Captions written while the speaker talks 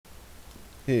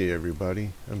Hey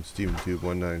everybody, I'm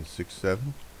StevenTube1967.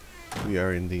 We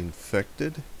are in the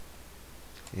Infected,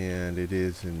 and it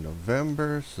is in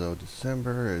November, so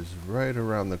December is right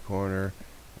around the corner,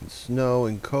 and snow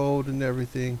and cold and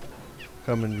everything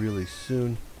coming really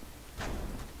soon.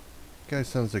 Guy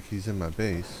sounds like he's in my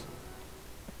base.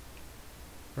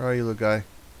 Where are you, little guy?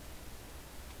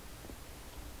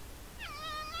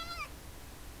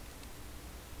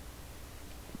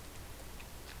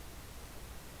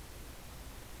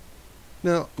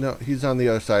 No, he's on the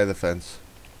other side of the fence.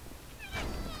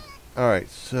 Alright,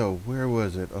 so where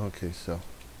was it? Okay, so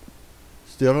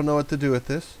still don't know what to do with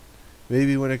this.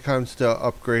 Maybe when it comes to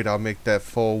upgrade, I'll make that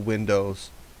full windows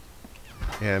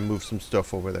and move some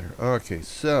stuff over there. Okay,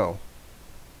 so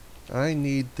I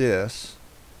need this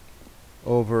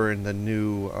over in the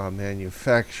new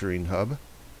manufacturing hub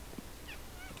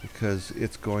because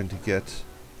it's going to get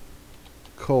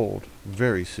cold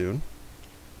very soon.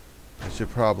 I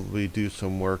should probably do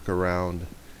some work around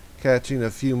catching a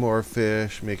few more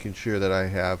fish, making sure that I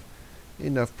have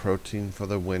enough protein for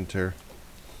the winter.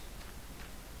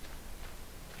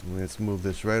 Let's move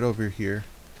this right over here.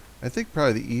 I think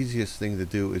probably the easiest thing to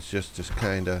do is just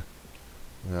kind of,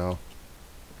 well,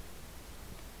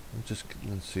 let's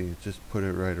see, just put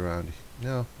it right around.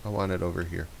 No, I want it over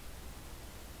here.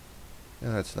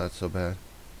 Yeah, that's not so bad.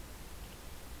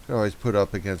 Can always put it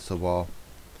up against the wall.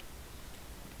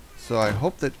 So I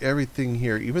hope that everything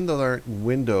here, even though there aren't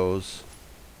windows,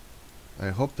 I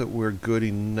hope that we're good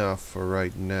enough for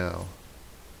right now.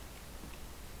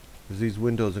 Because these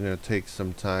windows are going to take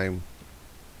some time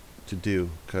to do,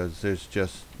 because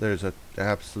there's an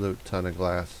absolute ton of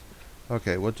glass.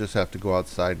 Okay, we'll just have to go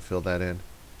outside and fill that in.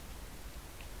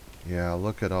 Yeah,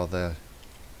 look at all that.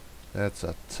 That's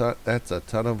a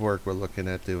ton of work we're looking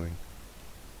at doing.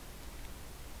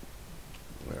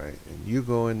 Alright, and you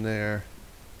go in there.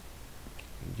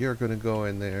 You're going to go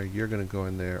in there. You're going to go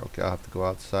in there. Okay, I'll have to go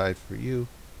outside for you.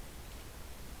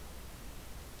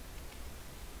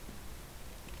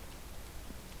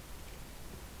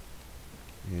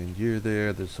 And you're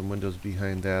there. There's some windows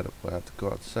behind that. We'll have to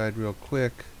go outside real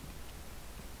quick.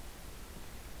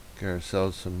 Get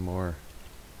ourselves some more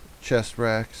chest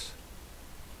racks.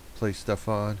 Place stuff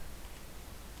on.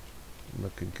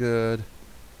 Looking good.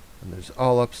 And there's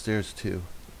all upstairs too.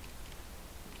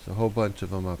 There's a whole bunch of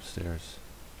them upstairs.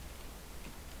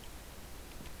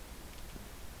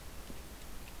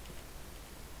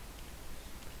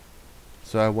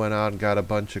 So I went out and got a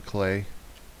bunch of clay,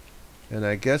 and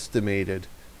I guesstimated,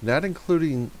 not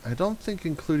including, I don't think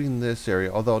including this area,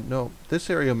 although no, this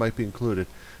area might be included.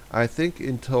 I think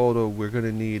in total we're going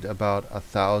to need about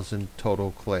 1,000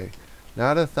 total clay.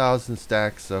 Not 1,000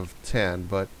 stacks of 10,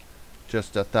 but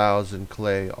just 1,000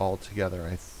 clay altogether,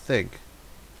 I think.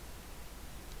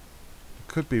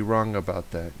 I could be wrong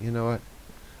about that. You know what?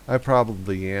 I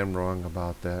probably am wrong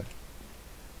about that.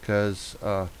 Because,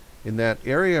 in that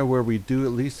area where we do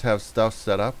at least have stuff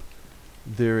set up,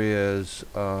 there's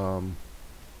a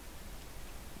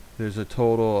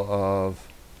total of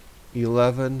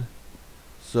 11.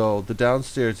 So the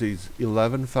downstairs is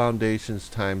 11 foundations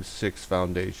times 6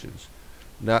 foundations.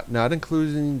 Not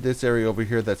including this area over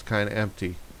here that's kind of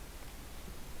empty.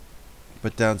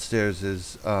 But downstairs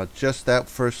is just that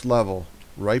first level,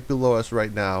 right below us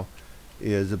right now,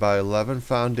 is about 11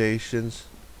 foundations.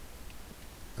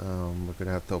 We're going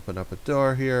to have to open up a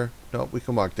door here. Nope, we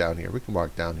can walk down here. We can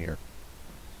walk down here.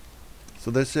 So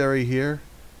this area here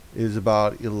is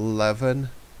about 11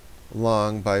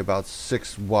 long by about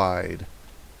 6 wide.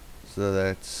 So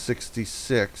that's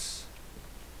 66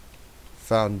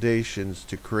 foundations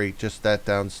to create just that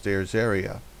downstairs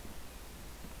area.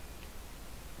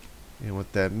 And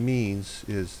what that means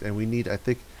is, and we need, I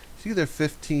think, it's either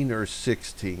 15 or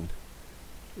 16.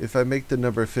 If I make the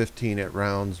number 15, it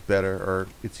rounds better, or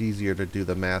it's easier to do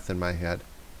the math in my head.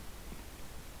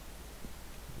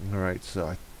 Alright, so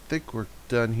I think we're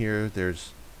done here.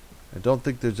 I don't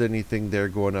think there's anything there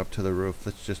going up to the roof.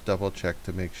 Let's just double check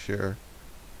to make sure.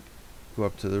 Go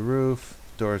up to the roof.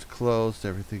 Door's closed.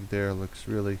 Everything there looks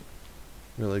really,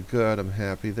 really good. I'm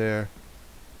happy there.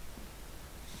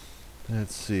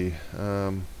 Let's see.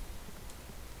 Can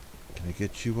I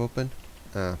get you open?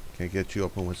 Can I get you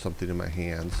open with something in my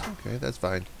hands? Okay, that's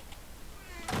fine.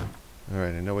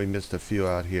 Alright, I know we missed a few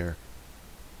out here.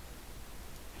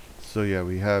 So yeah,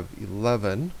 we have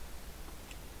 11.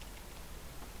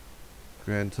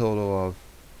 Grand total of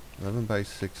 11 by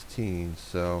 16,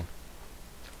 so,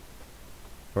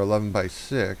 or 11 by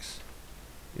 6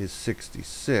 is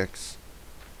 66.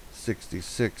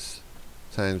 66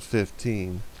 times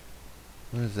 15.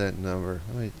 What is that number?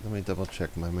 Let me double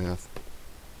check my math.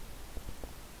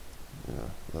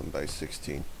 11 by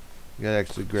 16. I gotta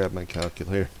actually grab my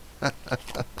calculator.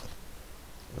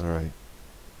 Alright.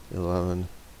 11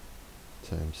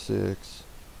 times 6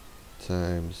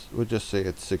 times, we'll just say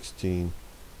it's 16.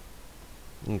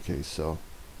 Okay, so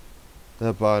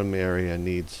that bottom area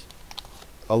needs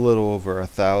a little over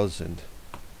 1,000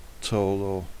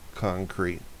 total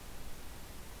concrete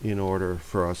in order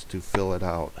for us to fill it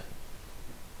out.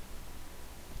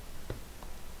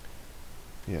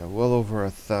 Yeah, well over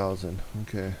 1,000.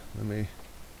 Okay, let me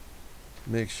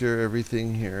make sure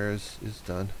everything here is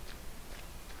done.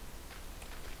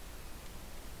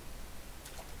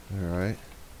 Alright.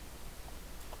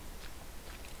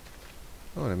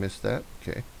 Oh, and I missed that.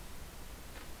 Okay.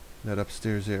 That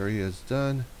upstairs area is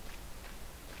done.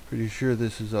 Pretty sure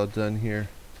this is all done here.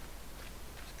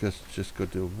 Let's just go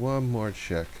do one more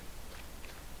check.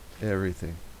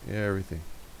 Everything. Everything.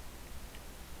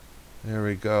 There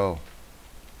we go.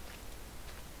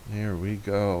 There we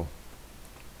go.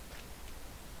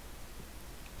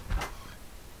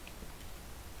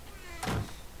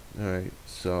 Alright,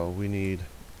 so we need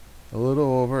a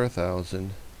little over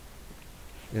 1,000.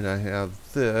 And I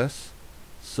have this.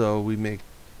 So we make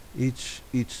each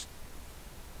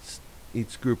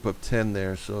group of 10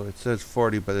 there. So it says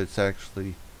 40, but it's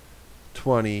actually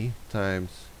 20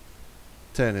 times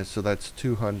 10 so that's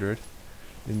 200,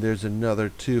 and there's another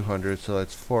 200, so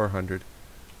that's 400.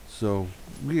 So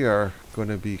we are going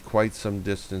to be quite some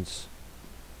distance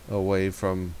away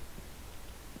from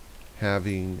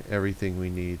having everything we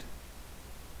need.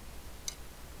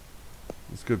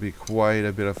 It's going to be quite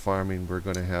a bit of farming we're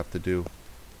going to have to do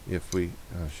if we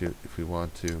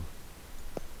want to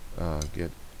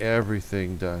get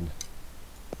everything done.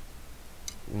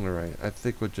 Alright, I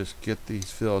think we'll just get these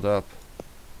filled up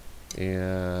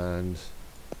and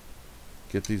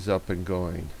get these up and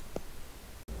going.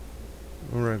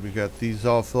 Alright, we got these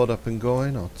all filled up and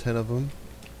going, all 10 of them.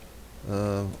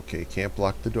 Okay, can't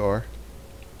block the door.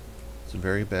 It's a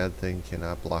very bad thing,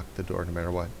 cannot block the door no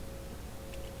matter what.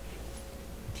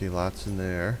 Okay, lots in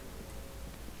there.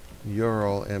 You're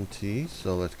all empty,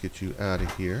 so let's get you out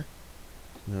of here.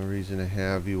 No reason to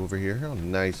have you over here. Oh,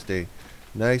 nice day.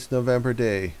 Nice November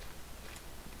day.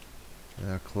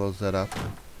 I'll close that up.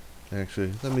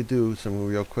 Actually, let me do some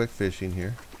real quick fishing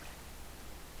here.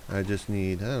 I just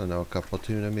need, I don't know, a couple of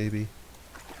tuna maybe.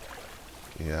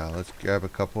 Yeah, let's grab a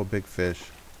couple of big fish.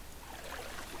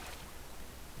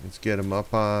 Let's get them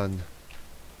up on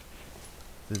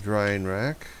the drying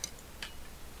rack.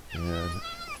 And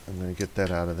I'm going to get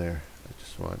that out of there.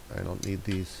 I don't need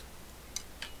these.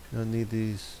 Don't need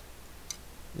these.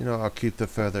 You know, I'll keep the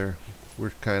feather.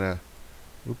 We're kind of,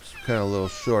 kind of a little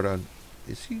short on.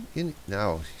 Is he in?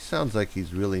 No, he sounds like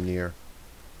he's really near.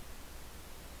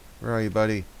 Where are you,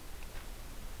 buddy?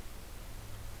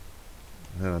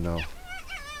 I don't know.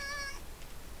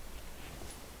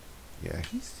 Yeah,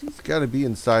 he's got to be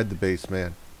inside the base,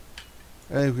 man.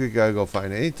 I think we gotta go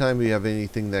find it. Anytime we have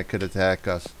anything that could attack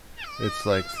us, it's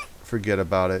like forget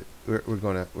about it. We're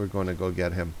gonna go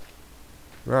get him.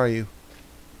 Where are you?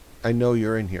 I know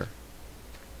you're in here.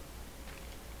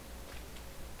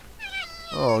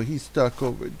 Oh, he's stuck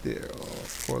over there. Oh,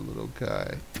 poor little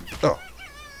guy. Oh.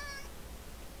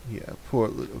 Yeah, poor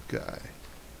little guy.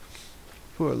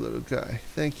 Poor little guy.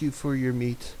 Thank you for your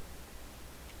meat.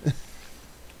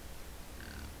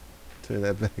 Turn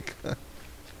that back on.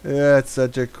 Yeah, it's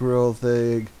such a cruel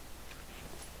thing.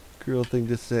 Cruel thing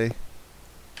to say.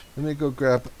 Let me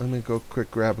go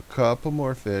quick grab a couple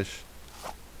more fish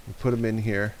and put them in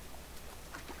here.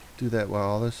 Do that while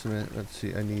all this, let's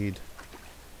see, I need.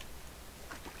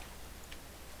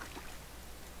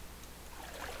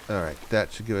 Alright,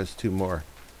 that should give us two more.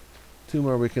 Two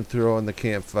more we can throw on the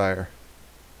campfire.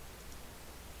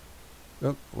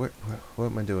 Oh, what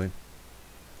am I doing?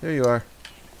 There you are.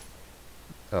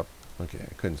 Oh, okay,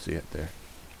 I couldn't see it there.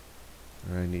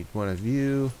 I need one of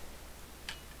you.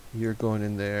 You're going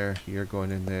in there. You're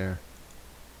going in there.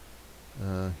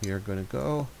 You're going to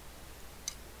go.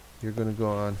 You're going to go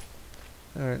on.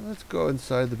 Alright, let's go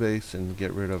inside the base and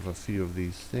get rid of a few of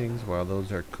these things while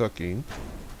those are cooking.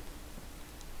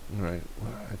 Alright,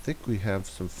 well, I think we have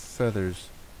some feathers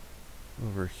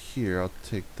over here. I'll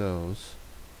take those.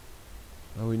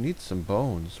 Oh, we need some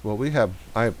bones. Well,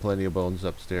 I have plenty of bones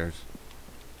upstairs.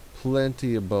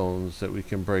 Plenty of bones that we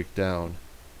can break down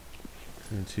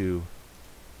into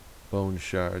bone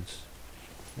shards.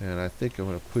 And I think I'm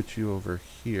going to put you over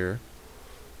here.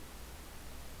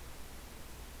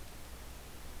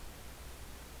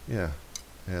 Yeah,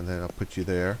 and then I'll put you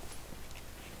there.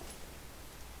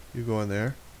 You go in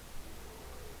there.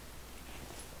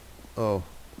 Oh,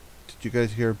 did you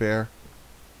guys hear a bear?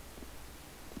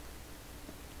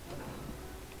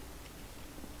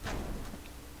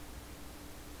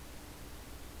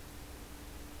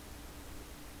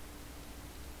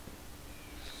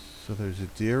 So there's a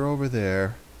deer over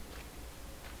there.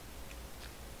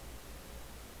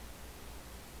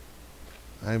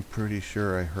 I'm pretty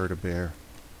sure I heard a bear.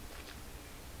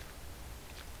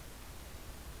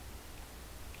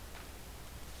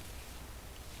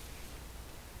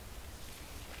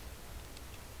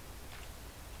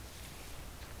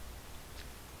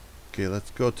 Okay,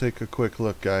 let's go take a quick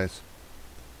look, guys.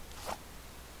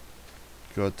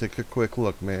 Go take a quick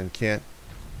look, man. Can't.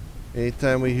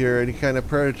 Anytime we hear any kind of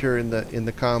predator in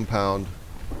the compound,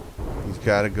 he's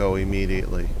got to go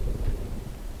immediately.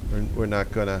 We're not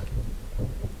gonna.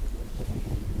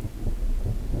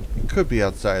 It could be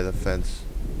outside of the fence.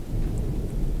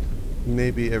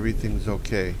 Maybe everything's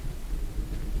okay,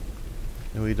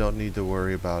 and we don't need to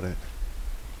worry about it.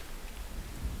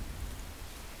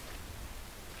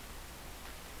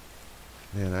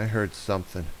 Man, I heard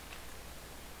something.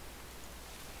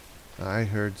 I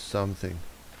heard something.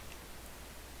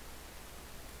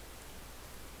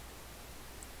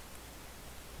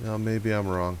 Now maybe I'm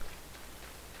wrong.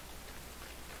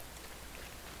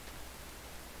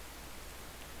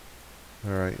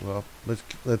 All right, well,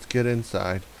 let's get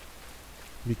inside.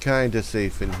 Be kind of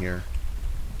safe in here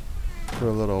for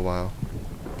a little while.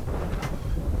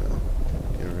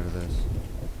 Get rid of this.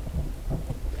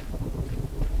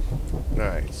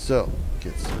 Alright, so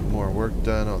get some more work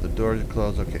done. Oh, the doors are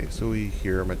closed. Okay, so we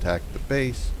hear him attack the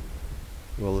base.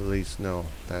 We'll at least know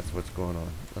that's what's going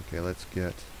on. Okay, let's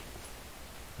get...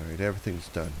 Alright, everything's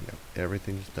done. Yep,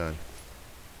 everything's done.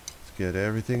 Let's get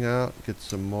everything out. Get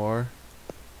some more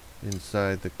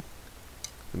inside the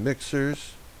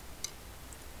mixers.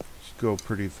 Just go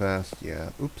pretty fast. Yeah,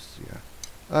 oops, yeah.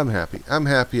 I'm happy. I'm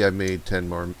happy I made 10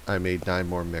 more. I made 9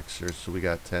 more mixers, so we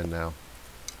got 10 now.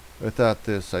 Without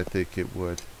this, I think it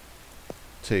would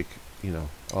take, you know,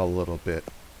 a little bit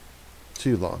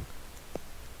too long.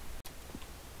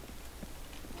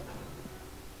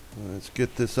 Let's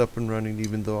get this up and running,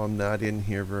 even though I'm not in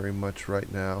here very much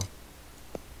right now.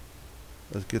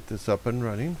 Let's get this up and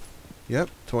running. Yep,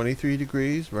 23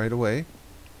 degrees right away.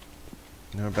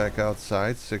 Now back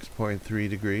outside, 6.3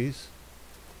 degrees.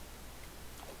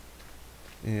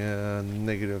 And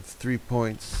negative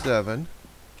 3.7.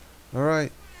 All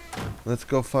right. Let's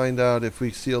go find out if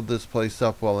we sealed this place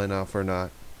up well enough or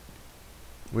not.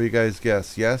 What do you guys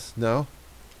guess? Yes? No?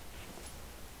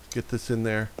 Get this in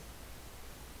there.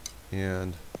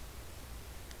 And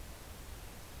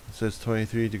it says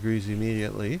 23 degrees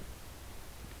immediately.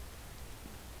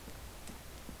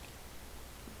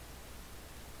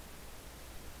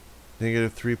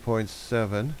 Negative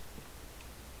 3.7.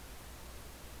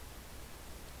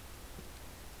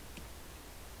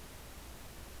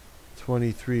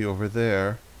 .23 over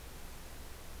there.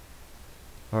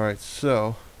 Alright,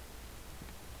 so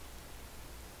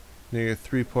negative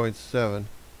 3.7.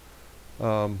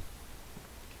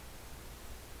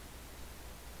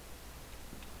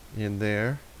 In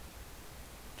there.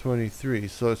 23.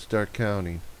 So let's start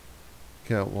counting.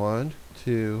 Count 1,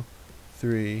 2,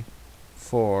 3,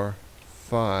 4,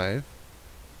 5,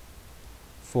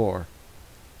 4.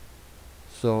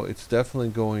 So it's definitely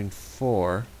going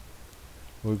 4.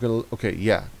 We're gonna, okay,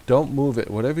 yeah, don't move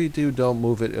it. Whatever you do, don't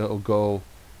move it. It'll go,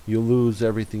 you lose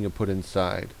everything you put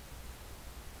inside.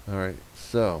 Alright,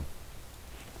 so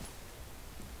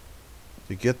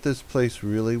to get this place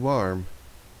really warm,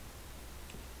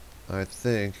 I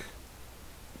think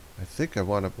I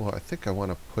want to, well, I think I want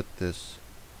to put this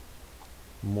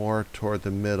more toward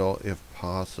the middle if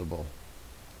possible.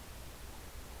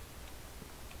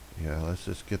 Yeah, let's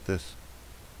just get this,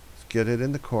 let's get it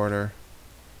in the corner.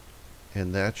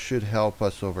 And that should help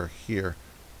us over here.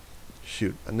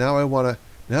 Shoot. Now I want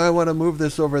to move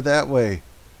this over that way.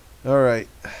 All right.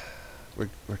 We're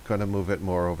going to move it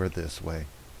more over this way.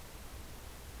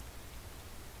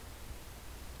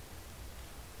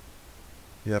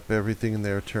 Yep, everything in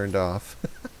there turned off.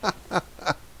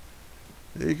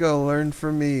 There you go. Learn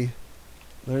from me.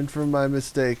 Learn from my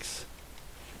mistakes.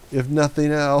 If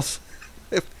nothing else.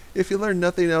 if you learn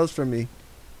nothing else from me.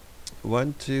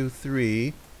 1, 2,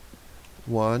 3.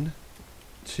 1,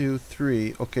 2,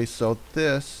 3. Okay, so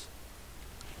this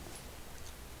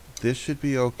should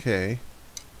be okay.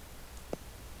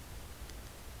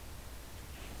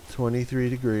 23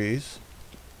 degrees.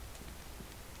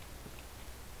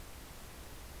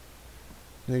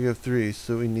 Negative 3,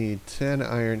 so we need 10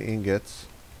 iron ingots.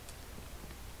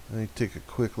 Let me take a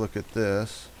quick look at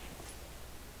this.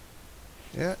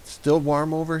 Yeah, it's still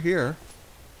warm over here.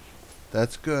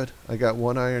 That's good. I got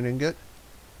 1 iron ingot.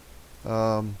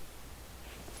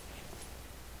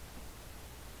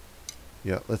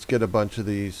 Yeah, let's get a bunch of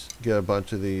these. Get a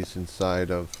bunch of these inside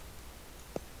of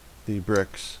the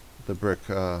bricks, the brick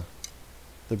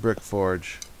the brick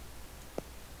forge,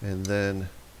 and then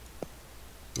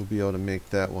we'll be able to make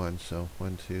that one. So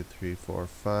 1, 2, 3, 4,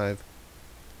 5.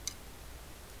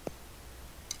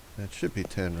 That should be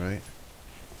 10, right?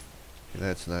 Okay,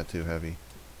 that's not too heavy.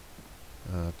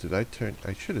 Did I turn?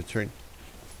 I should have turned.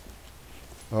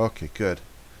 Okay, good.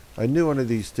 I knew one of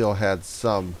these still had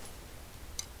some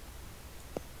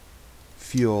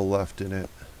fuel left in it.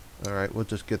 Alright, we'll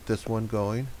just get this one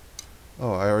going.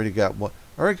 Oh, I already got one.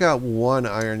 I already got one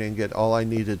iron ingot. All I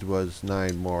needed was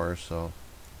 9 more, so.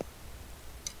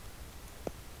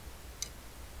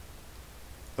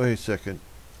 Wait a second.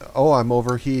 Oh, I'm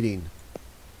overheating.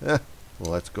 Well,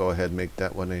 let's go ahead and make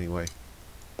that one anyway.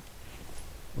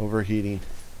 Overheating.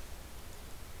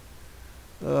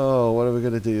 Oh, what are we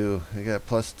going to do? I got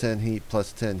plus 10 heat,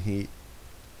 plus 10 heat.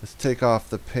 Let's take off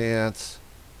the pants.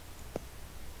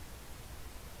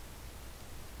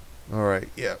 Alright,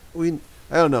 yeah.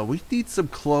 I don't know. We need some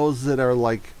clothes that are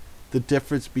like the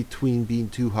difference between being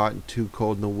too hot and too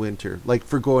cold in the winter. Like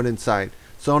for going inside.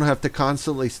 So I don't have to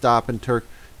constantly stop and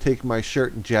take my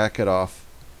shirt and jacket off.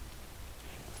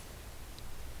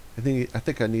 I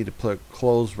think I need to put a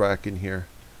clothes rack in here.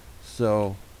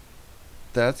 So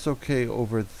that's okay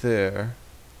over there.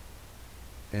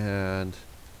 And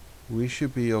we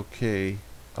should be okay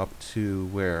up to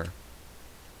where?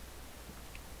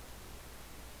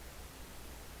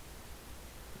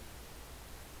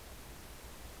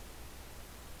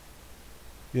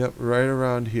 Yep, right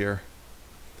around here.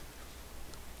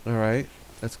 Alright,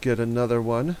 let's get another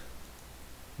one.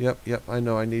 Yep, I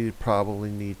know probably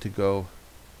need to go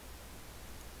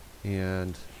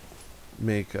and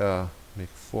make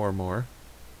 4 more.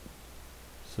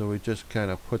 So we just kind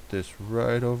of put this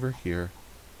right over here.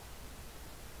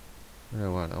 What do I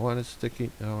want? I want it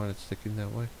sticking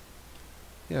that way.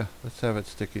 Yeah, let's have it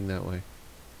sticking that way.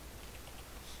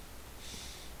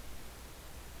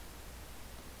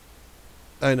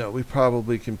 I know, we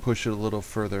probably can push it a little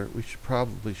further. We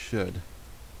probably should.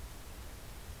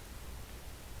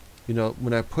 You know,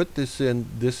 when I put this in,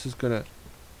 this is gonna...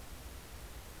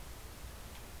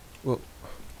 Well,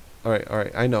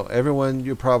 alright, I know. Everyone,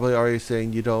 you're probably already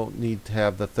saying you don't need to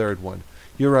have the third one.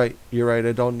 You're right,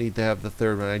 I don't need to have the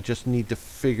third one. I just need to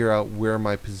figure out where am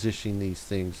I positioning these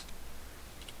things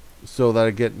so that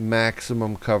I get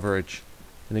maximum coverage.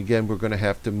 And again, we're going to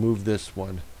have to move this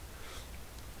one.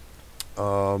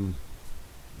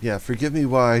 Yeah, forgive me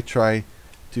while I try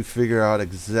to figure out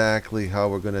exactly how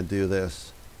we're going to do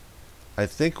this. I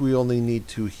think we only need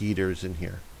 2 heaters in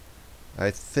here. I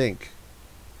think.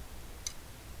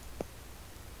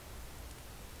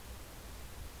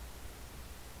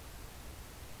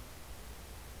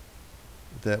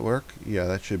 Did that work? Yeah,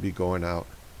 that should be going out.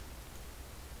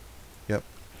 Yep.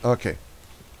 Okay.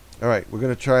 Alright, we're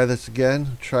going to try this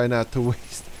again. Try not to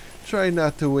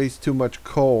waste too much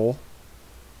coal.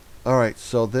 Alright,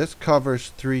 so this covers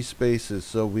 3 spaces,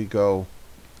 so we go,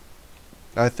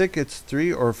 I think it's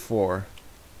 3 or 4.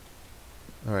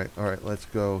 Alright, let's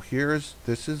go.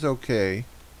 This is okay.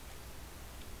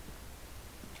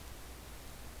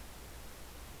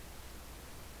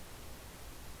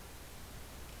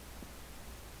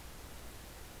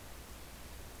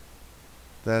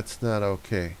 That's not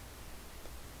okay.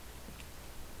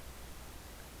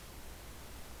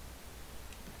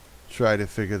 Try to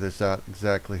figure this out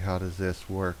exactly. How does this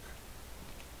work?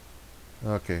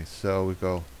 Okay, so we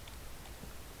go,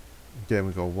 again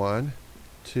we go 1,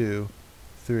 2,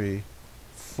 3,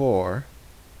 4.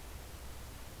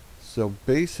 So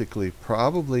basically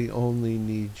probably only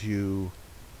need you,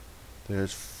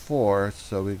 there's 4,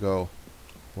 so we go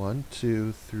 1,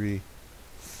 2, 3,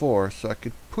 4. So I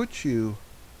could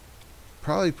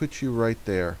probably put you right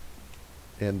there,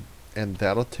 and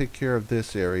that'll take care of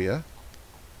this area.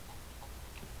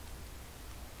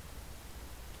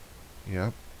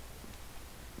 Yep.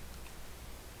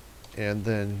 And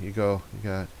then you got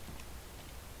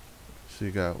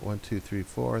 1, 2, 3,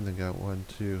 4, and then got 1,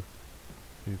 2,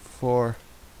 3, 4,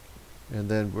 and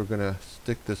then we're gonna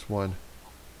stick this one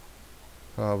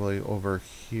probably over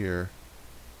here.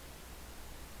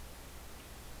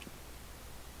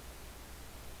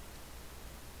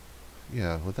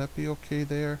 Yeah, would that be okay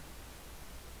there?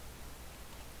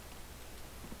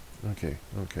 Okay.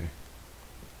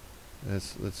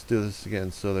 Let's do this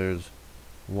again. So there's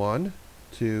 1,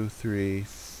 2, 3,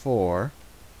 4.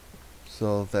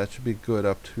 So that should be good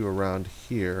up to around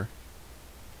here.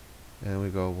 And we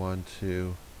go 1,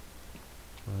 2,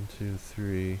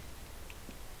 3,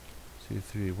 2,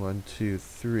 3, 1, 2,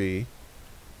 3.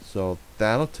 So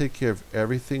that'll take care of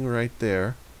everything right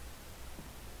there.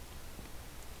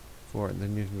 4, and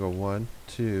then you can go 1,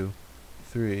 2,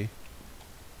 3,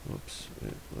 Oops.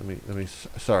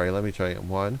 Sorry, let me try it.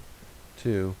 1,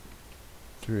 2,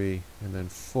 3, and then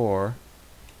 4.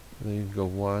 And then you can go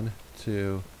 1,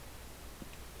 2,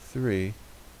 3.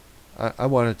 I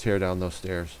want to tear down those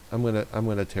stairs. I'm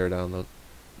gonna tear down those.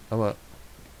 I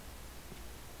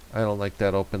don't like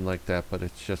that open like that, but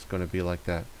it's just gonna be like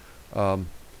that.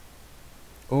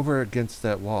 Over against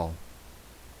that wall.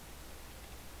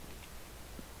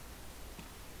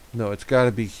 No, it's got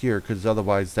to be here, because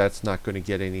otherwise that's not going to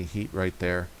get any heat right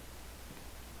there.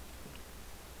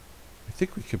 I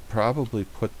think we could probably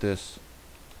put this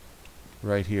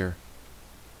right here.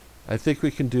 I think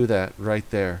we can do that right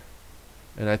there.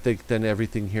 And I think then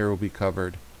everything here will be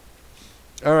covered.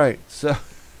 Alright, so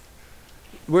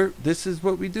this is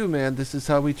what we do, man. This is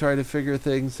how we try to figure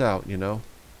things out, you know.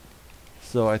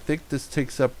 So I think this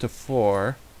takes up to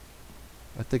 4.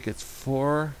 I think it's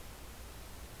 4.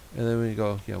 And then we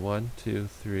go, yeah, 1, 2,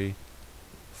 3.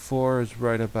 4 is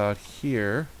right about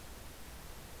here.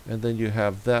 And then you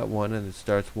have that one, and it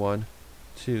starts 1,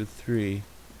 2, 3.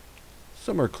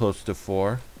 Somewhere close to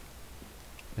 4.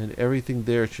 And everything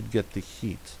there should get the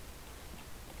heat.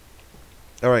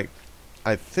 Alright,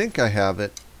 I think I have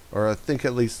it, or I think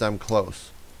at least I'm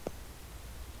close.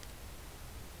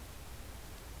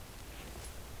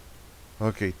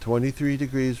 Okay, 23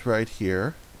 degrees right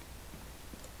here.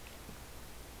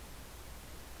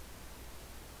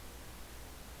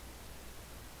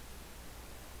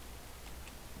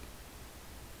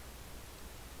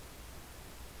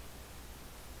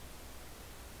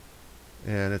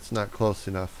 And it's not close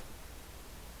enough.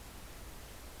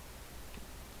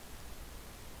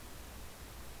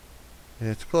 And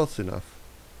it's close enough.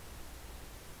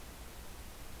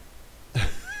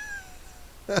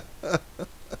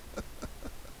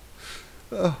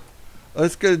 Oh,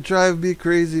 it's gonna drive me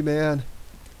crazy, man.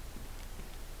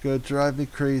 Gonna drive me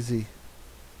crazy.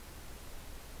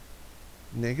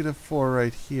 -4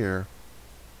 right here.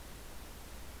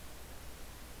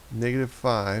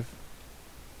 -5.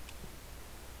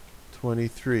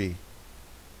 23.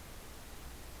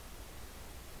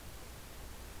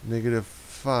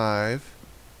 -5.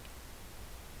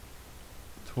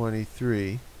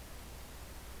 23.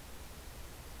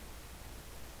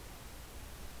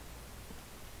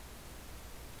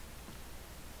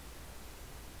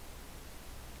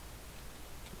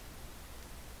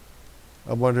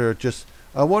 I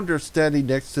wonder if standing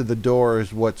next to the door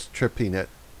is what's tripping it,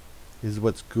 is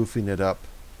what's goofing it up.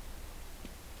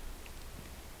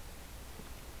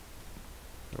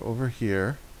 Over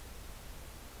here.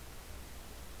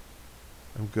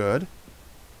 I'm good.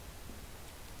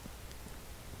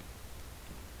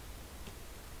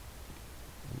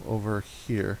 I'm over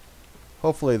here.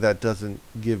 Hopefully that doesn't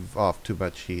give off too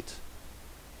much heat.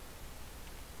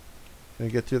 Can I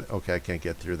get through? Okay, I can't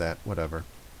get through that. Whatever.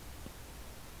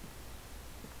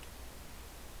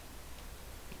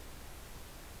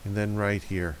 And then right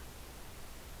here.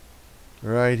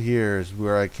 Right here is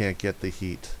where I can't get the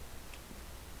heat.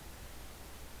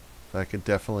 I can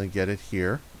definitely get it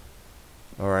here.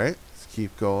 Alright, let's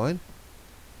keep going.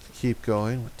 Let's keep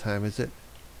going. What time is it?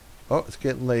 Oh, it's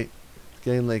getting late. It's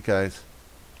getting late, guys.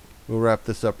 We'll wrap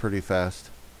this up pretty fast.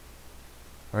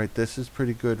 Alright, this is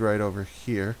pretty good right over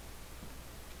here.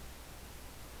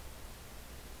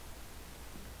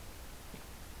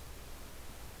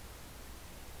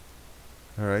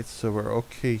 Alright, so we're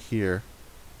okay here.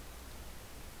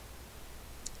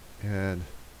 And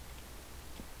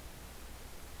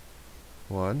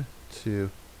 1, 2,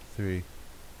 3,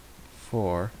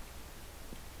 4.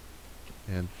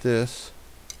 And this,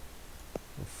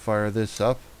 we'll fire this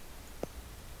up.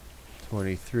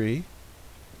 23.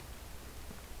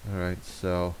 Alright,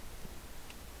 so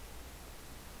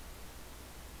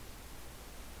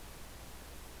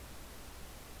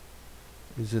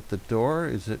is it the door?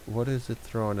 Is it, what is it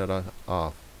throwing it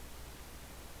off?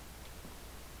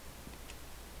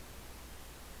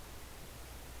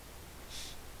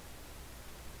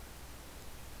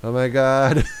 Oh my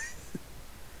god.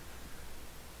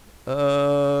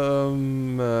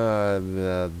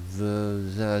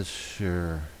 Not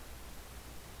sure.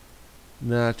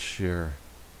 Not sure.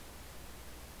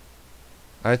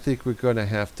 I think we're going to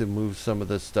have to move some of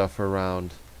this stuff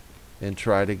around and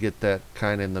try to get that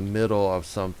kind of in the middle of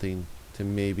something to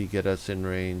maybe get us in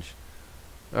range.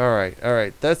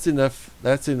 Alright, that's enough.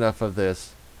 That's enough of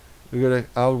this.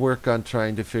 I'll work on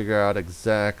trying to figure out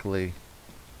exactly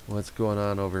what's going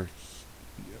on over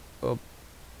here. Oh.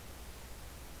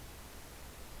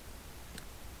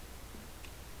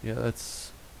 Yeah,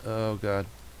 that's, oh god.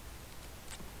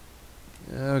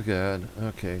 Oh god.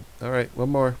 Okay. Alright, one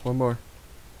more.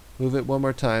 Move it one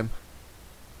more time.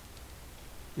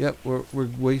 Yep, we're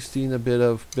wasting a bit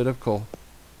of coal.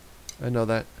 I know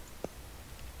that.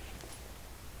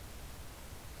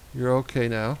 You're okay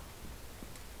now.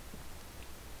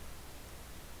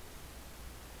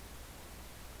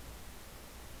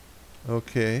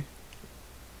 Okay.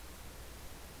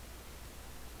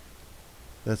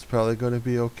 That's probably going to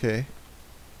be okay.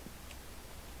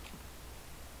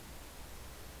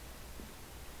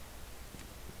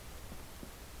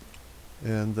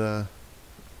 And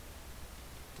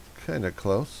kind of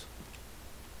close.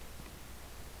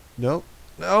 Nope.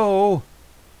 No.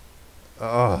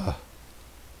 Ah.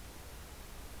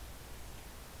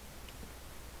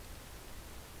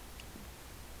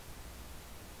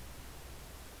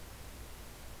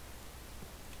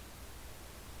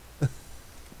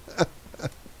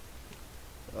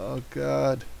 Oh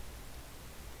God.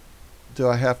 Do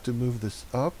I have to move this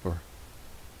up, or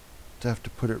do I have to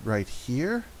put it right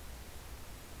here?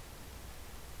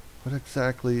 What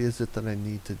exactly is it that I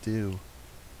need to do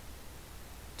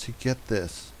to get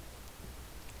this?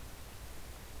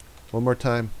 One more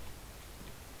time.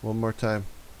 One more time.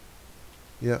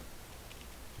 Yep.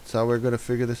 That's how we're going to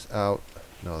figure this out.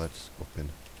 No, that's open.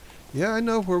 Yeah, I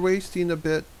know we're wasting a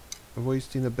bit. We're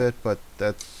wasting a bit, but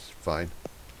that's fine.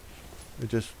 It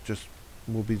just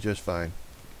we'll be just fine.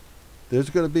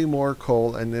 There's going to be more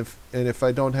coal, and if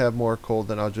I don't have more coal,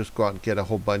 then I'll just go out and get a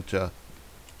whole bunch of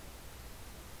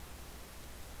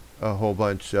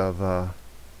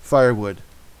firewood.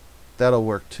 That'll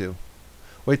work too.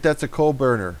 Wait, that's a coal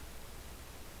burner.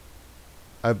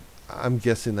 I'm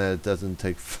guessing that it doesn't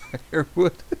take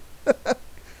firewood.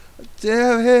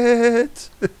 Damn it!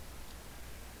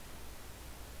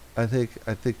 I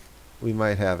think we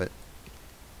might have it.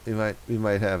 We might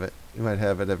have it. We might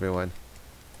have it, everyone.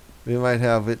 We might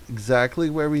have it exactly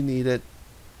where we need it.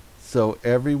 So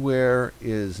everywhere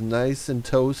is nice and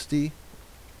toasty.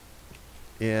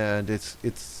 And it's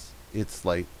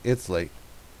late. It's late.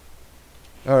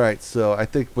 Alright, so I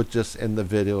think we'll just end the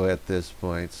video at this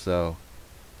point. So,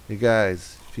 hey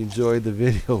guys, if you enjoyed the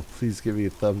video, please give me a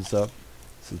thumbs up.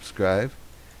 Subscribe.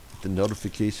 Hit the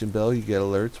notification bell. You get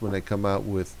alerts when I come out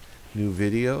with new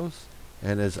videos.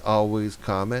 And as always,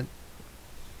 comment.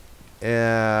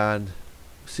 And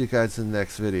see you guys in the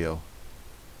next video.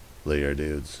 Later,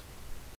 dudes.